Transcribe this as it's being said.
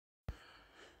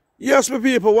Yes, my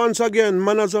people, once again,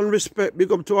 manners and respect.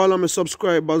 Big up to all of my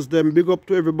subscribers, them. Big up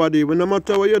to everybody. No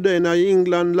matter where you're there in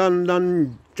England,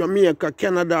 London, Jamaica,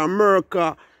 Canada,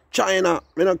 America, China,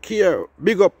 I don't care.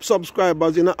 Big up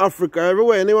subscribers in Africa,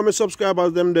 everywhere. Anywhere my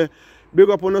subscribers, them there. Big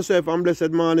up on yourself. I'm blessed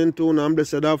morning, too, I'm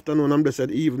blessed afternoon, I'm blessed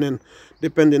evening,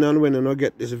 depending on when you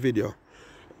get this video.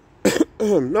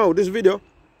 Now, this video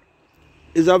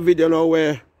is a video now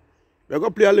where we're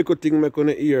going to play a little thing make on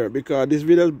the ear, because this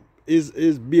video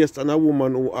is based on a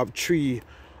woman who have 3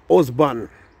 husbands.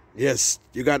 Yes,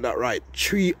 you got that right.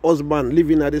 3 husbands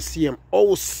living at the same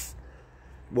house.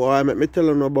 Boy, let me tell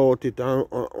you about it, and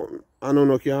I don't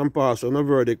know if you can pass on a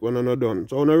verdict when I'm not done.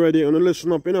 So when you're ready, you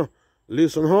listen up,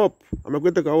 Listen up. I'm going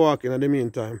to take a walk in the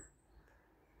meantime.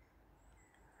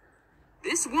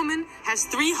 This woman has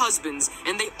 3 husbands,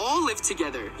 and they all live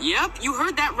together. Yep, you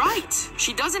heard that right.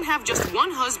 She doesn't have just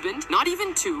 1 husband, not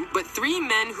even 2, but 3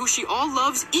 men who she all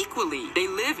loves equally. They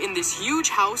live in this huge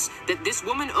house that this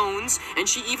woman owns, and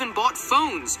she even bought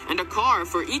phones and a car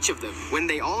for each of them. When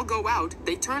they all go out,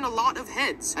 they turn a lot of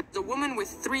heads. The woman with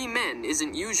 3 men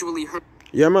isn't usually her.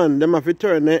 Yeah, man, them have to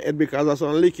turn their head because that's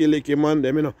some licky man,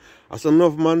 them, That's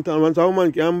enough man time. Once a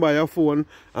woman can buy a phone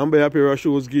and buy a pair of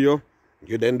shoes, give you.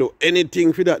 You then do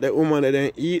anything for that. The woman they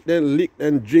then eat, then lick,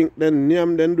 then drink, then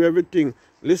name, then do everything.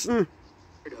 Listen.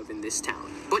 Of in this town.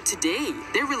 But today,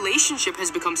 their relationship has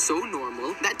become so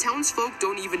normal that townsfolk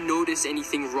don't even notice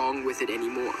anything wrong with it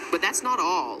anymore. But that's not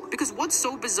all. Because what's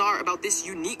so bizarre about this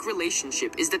unique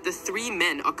relationship is that the 3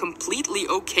 men are completely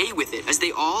okay with it, as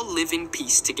they all live in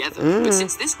peace together. But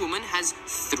since this woman has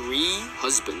 3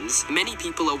 husbands, many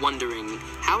people are wondering,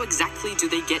 how exactly do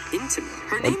they get intimate?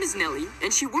 Her name is Nelly,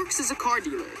 and she works as a car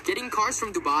dealer, getting cars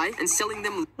from Dubai and selling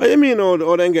them. What do you mean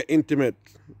how they get intimate?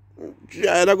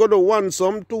 Yeah, they go to 1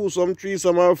 some, 2 some, 3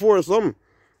 some, or 4 some.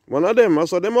 One of them,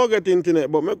 so them all get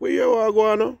internet, but make we hear what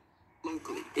go on now.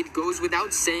 Locally. It goes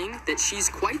without saying that she's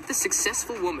quite the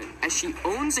successful woman, as she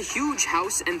owns a huge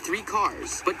house and 3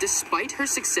 cars. But despite her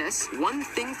success, one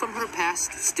thing from her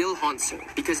past still haunts her.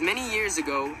 Because many years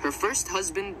ago, her first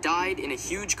husband died in a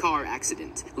huge car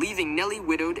accident, leaving Nelly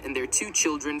widowed and their 2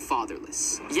 children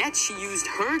fatherless. Yet she used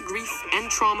her grief and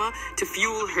trauma to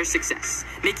fuel her success,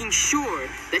 making sure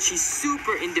that she's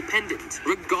super independent,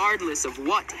 regardless of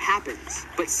what happens.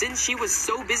 But since she was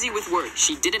so busy with work,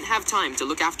 she didn't have time to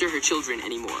look after her children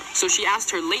anymore. So she asked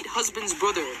her late husband's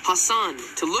brother, Hassan,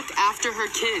 to look after her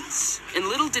kids. And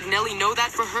little did Nelly know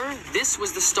that for her, this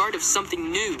was the start of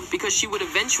something new, because she would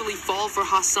eventually fall for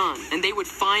Hassan, and they would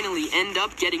finally end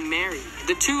up getting married.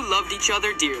 The 2 loved each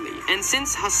other dearly, and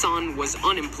since Hassan was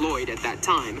unemployed at that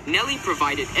time, Nelly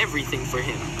provided everything for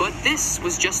him. But this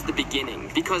was just the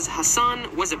beginning, because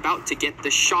Hassan was about to get the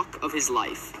shock of his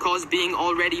life. Cause being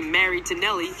already married to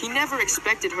Nelly, he never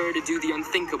expected her to do the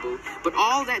unthinkable, but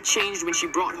all that changed when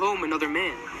she brought home another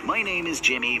man. My name is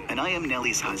Jimmy, and I am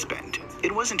Nelly's husband.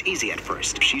 It wasn't easy at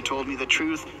first. She told me the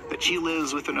truth, that she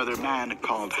lives with another man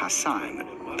called Hassan,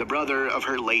 the brother of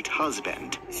her late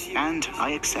husband, and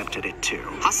I accepted it too.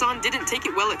 Hassan didn't take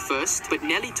it well at first, but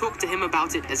Nelly talked to him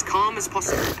about it as calm as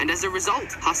possible, and as a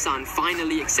result, Hassan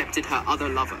finally accepted her other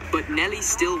lover. But Nelly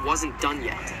still wasn't done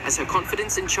yet, as her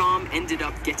confidence and charm ended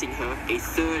up getting her a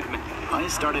 3rd man. I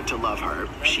started to love her.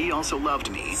 She also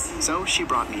loved me, so she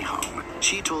brought me home.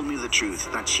 She told me the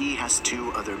truth that she has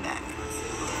 2 other men.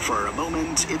 For a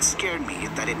moment, it scared me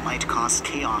that it might cause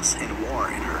chaos and war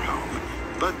in her home.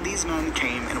 But these men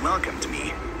came and welcomed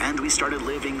me, and we started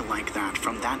living like that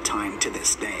from that time to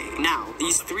this day. Now,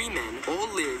 these 3 men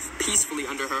all live peacefully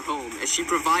under her home, as she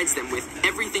provides them with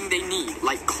everything they need,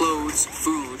 like clothes,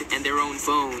 food, and their own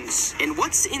phones. And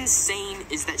what's insane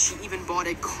is that she even bought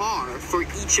a car for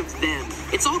each of them.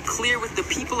 It's all clear with the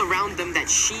people around them that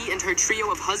she and her trio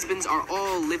of husbands are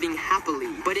all living happily,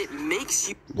 but it makes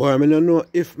you... Boy, I don't know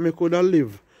if me could have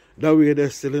lived that way they're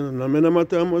still in. No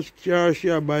matter how much car she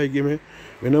buy give me,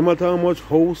 no matter how much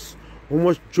house, how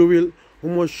much jewel, how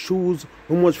much shoes,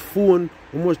 how much phone,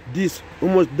 how much this, how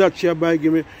much that she buy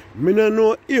give me. Me don't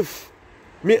know if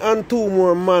me and 2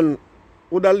 more man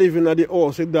would have lived in the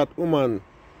house with that woman.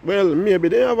 Well, maybe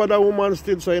they have other woman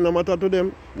still, so it no matter to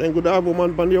them. Then could have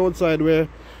woman on the outside where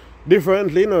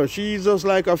differently, she's just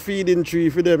like a feeding tree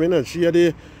for them, She had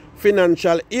the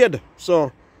financial aid.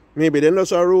 So maybe they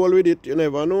just roll with it, you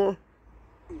never know.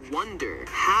 Wonder,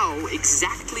 how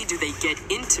exactly do they get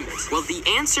intimate? Well, the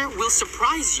answer will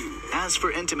surprise you. As for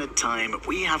intimate time,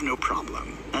 we have no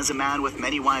problem. As a man with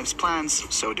many wives' plans,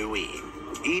 so do we.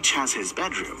 Each has his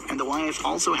bedroom, and the wife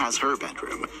also has her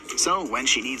bedroom. So when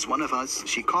she needs one of us,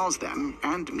 she calls them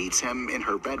and meets him in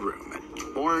her bedroom.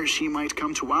 Or she might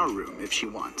come to our room if she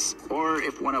wants. Or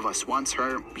if one of us wants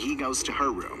her, he goes to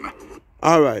her room.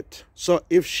 Alright, so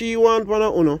if she want one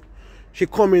of Uno, she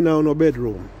come in our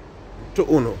bedroom to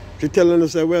Uno. She telling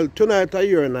us, well, tonight is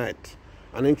your night.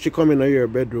 And then she come in your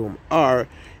bedroom. Or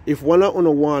if one of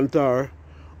Uno want her,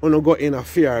 Uno go in a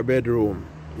fair bedroom.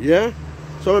 Yeah?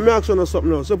 So let me ask you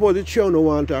something now. Suppose the children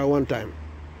want her one time.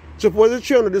 Suppose the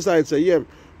children decide say, yeah,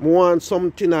 I want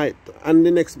some tonight, and the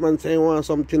next man say I want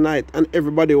some tonight, and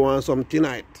everybody wants some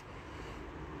tonight.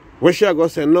 Where she go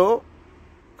say no?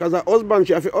 Because her husband,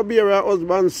 she have to obey her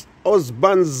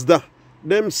husbands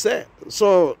them say.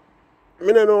 So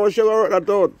I don't know what she go work that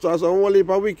out. So some whole heap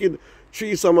of wicked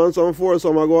threesome and some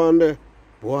foursome are go on there.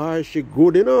 Boy, she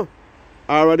good, you know.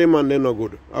 Already man, they no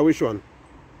good. I wish one.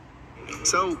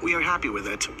 So we are happy with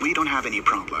it. We don't have any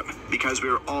problem because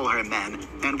we're all her men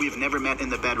and we've never met in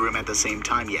the bedroom at the same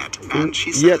time yet. And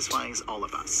she satisfies all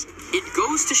of us. It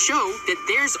goes to show that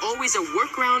there's always a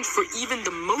workaround for even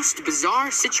the most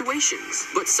bizarre situations.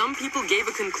 But some people gave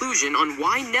a conclusion on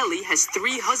why Nelly has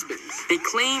 3 husbands. They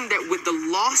claim that with the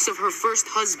loss of her first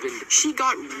husband, she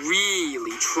got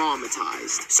really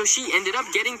traumatized. So she ended up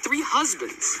getting 3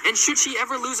 husbands. And should she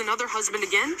ever lose another husband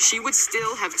again, she would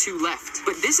still have 2 left.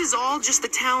 But this is all just the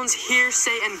town's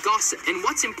hearsay and gossip. And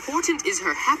what's important is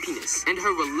her happiness and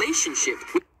her relationship.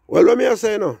 Well, let me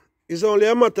say no. It's only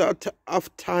a matter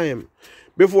of time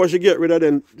before she get rid of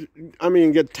them. I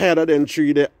mean, get tired of them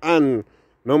 3 there and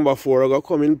number 4 are going to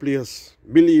come in place.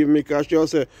 Believe me, because she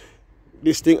say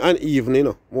this thing uneven, you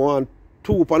know. Want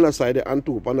 2 on the side and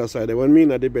 2 on the side. When me in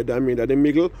the bed, I mean that the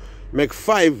middle make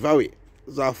 5 away.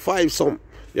 So 5 some.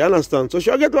 You understand? So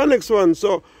she'll get one next one.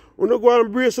 So you know, go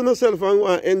and brace yourself and go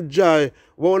and enjoy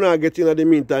what you get in the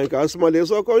meantime. Because somebody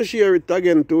so come share it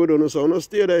again too. Don't know, so you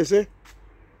stay there, you see?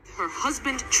 Her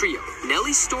husband trio.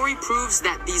 Nelly's story proves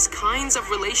that these kinds of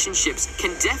relationships can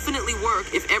definitely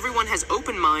work if everyone has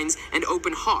open minds and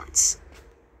open hearts.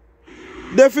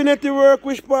 Definitely work.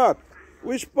 Which part?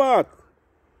 Which part?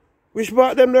 Which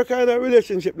part them the kind of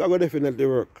relationship that will definitely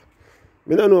work?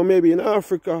 I don't know, maybe in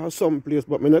Africa or some place,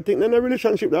 but I don't think in a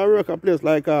relationship that work a place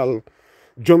like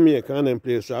Jamaica and them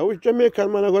place. I wish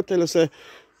Jamaican man I go tell us say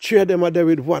 3 of them are there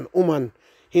with one woman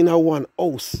in a one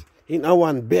house, in a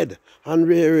one bed, and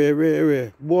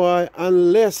rare. Boy,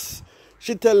 unless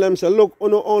she tell them say, look, you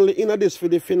know, only in this for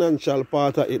the financial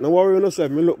part of it. Now worry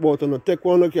yourself, me look about you take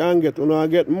one you can get, you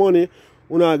get money,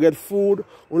 you get food,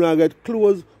 you get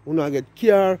clothes, you get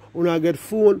car, you get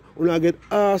phone, you get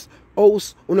ass,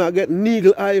 house, you get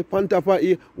needle eye, on top of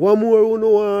it. What more you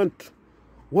want?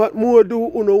 What more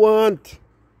do you want?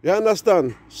 You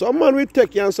understand? Some man will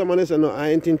take you and some man say, no, I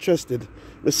ain't interested.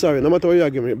 I'm sorry, no matter what you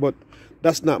give me, but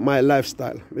that's not my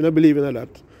lifestyle. I don't believe in that.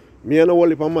 Me and a whole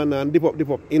heap of man and dip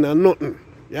up in a nothing.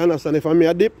 You understand? If I'm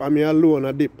a dip, I'm alone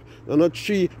a dip. No, not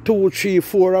 2, 3,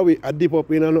 4 away, I dip up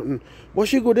in a nothing. But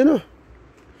she good, you know?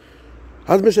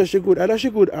 As me say she good, either she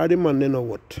good or the man they know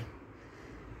what.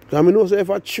 Because I know say if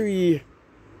a 3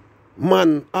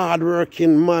 man,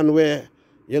 hard-working man where,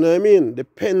 you know what I mean? The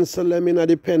pencil them in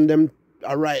the pen them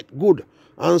are right, good.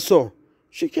 And so,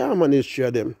 she can't manage 3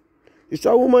 of them. It's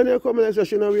a woman here coming and say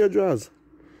she don't wear drawers.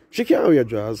 She can't wear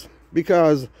drawers.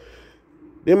 Because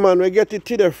the man will get it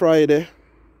today Friday.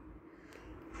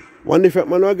 One different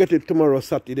man will get it tomorrow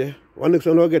Saturday. One next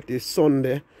one will get it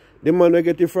Sunday. The man will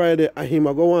get it Friday and him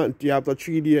I go want it after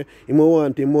 3 days. He will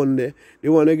want it Monday. They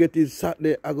want to get it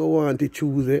Saturday, I go want it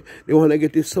Tuesday. They want to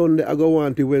get it Sunday, I go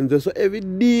want it Wednesday. So every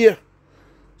day,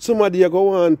 somebody I go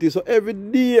want it. So every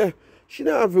day, she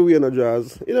don't have to wear no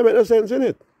drawers. It don't make no sense in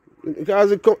it.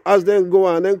 Because as they go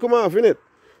on, then come off in it.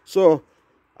 So,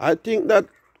 I think that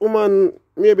woman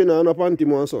maybe not a panty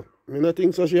more so. I don't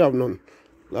think so she have none.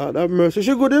 Lord have mercy.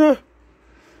 She good, you know.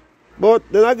 But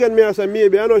then again, me I say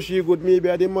maybe I know she good, maybe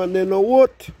I the man they know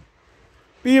what.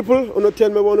 People, you tell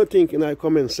me what you think in the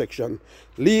comment section.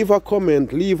 Leave a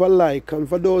comment, leave a like, and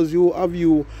for those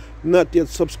you not yet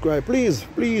subscribed, please,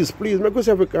 make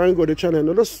yourself a can go to the channel.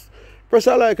 Now just press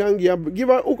a like and give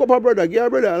a hook up a brother, give a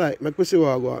brother a like, make we see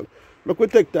what go on. Make we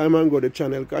take time and go to the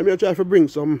channel. Because I try to bring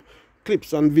some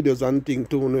clips and videos and things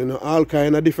too, you know, all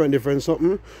kind of different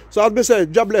something. So as I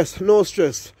said, God bless, no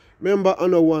stress. Remember, I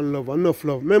know one love, enough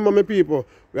love. Remember, my people,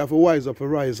 we have to wise up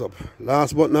and rise up.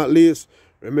 Last but not least,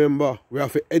 remember, we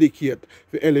have to educate,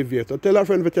 to elevate. So tell a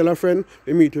friend,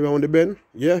 we meet around the bend.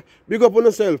 Yeah? Big up on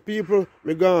yourself, people.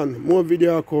 Me gone. More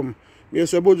video come. Me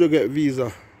say, Bojo get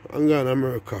visa. I'm going to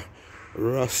America.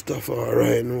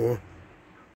 Rastafari, no.